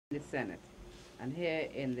the Senate. And here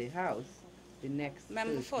in the House, the next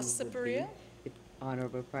Member for person would be Superior. the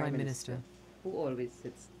Honorable Prime Minister, who always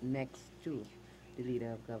sits next to the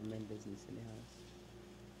Leader of Government Business in the House.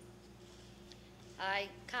 I,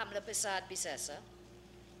 Kamla Persad Bissessar,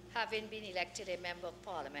 having been elected a Member of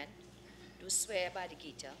Parliament, do swear by the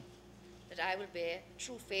Gita that I will bear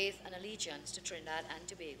true faith and allegiance to Trinidad and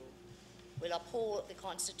Tobago, will uphold the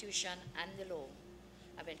Constitution and the law,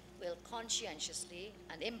 and will conscientiously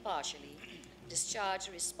and impartially discharge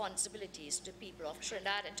the responsibilities to the people of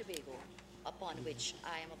Trinidad and Tobago upon which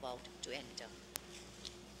I am about to enter.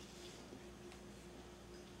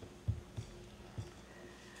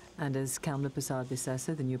 And as Kamla Persad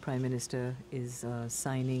Bissessar, the new Prime Minister, is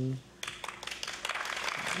signing,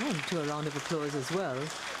 to a round of applause as well,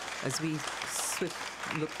 as we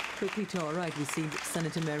look quickly to our right, we see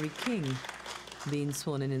Senator Mary King being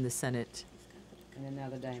sworn in the Senate. And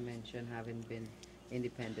another dimension, having been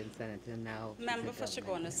independent senator, now Member for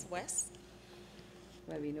Chaguanas West.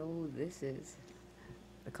 Well, we know who this is.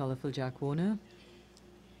 The colourful Jack Warner.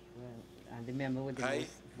 Well, and the member with the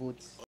most votes